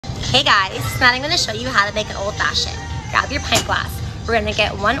Hey guys, tonight I'm going to show you how to make an old fashioned. Grab your pint glass. We're going to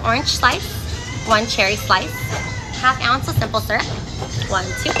get 1 orange slice, 1 cherry slice, 1/2 ounce of simple syrup, 1,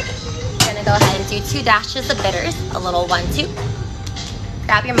 2. We're going to go ahead and do 2 dashes of bitters, a little 1, 2.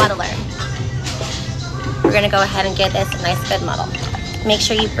 Grab your muddler. We're going to go ahead and get this a nice good muddle. Make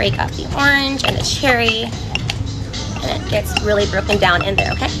sure you break up the orange and the cherry, and it gets really broken down in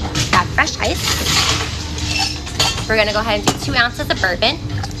there, okay? Grab fresh ice. We're going to go ahead and do 2 ounces of bourbon.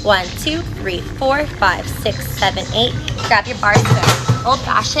 1, 2, 3, 4, 5, 6, 7, 8. Grab your bar spoon. Old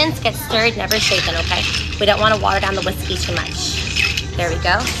fashions get stirred, never shaken, okay? We don't want to water down the whiskey too much. There we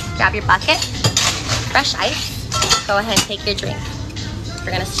go. Grab your bucket. Fresh ice. Go ahead and take your drink.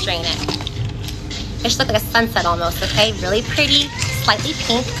 We're going to strain it. It should look like a sunset almost, okay? Really pretty, slightly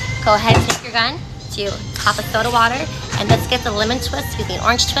pink. Go ahead and take your gun to top of soda water, and let's get the lemon twist using the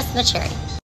orange twist and the cherry.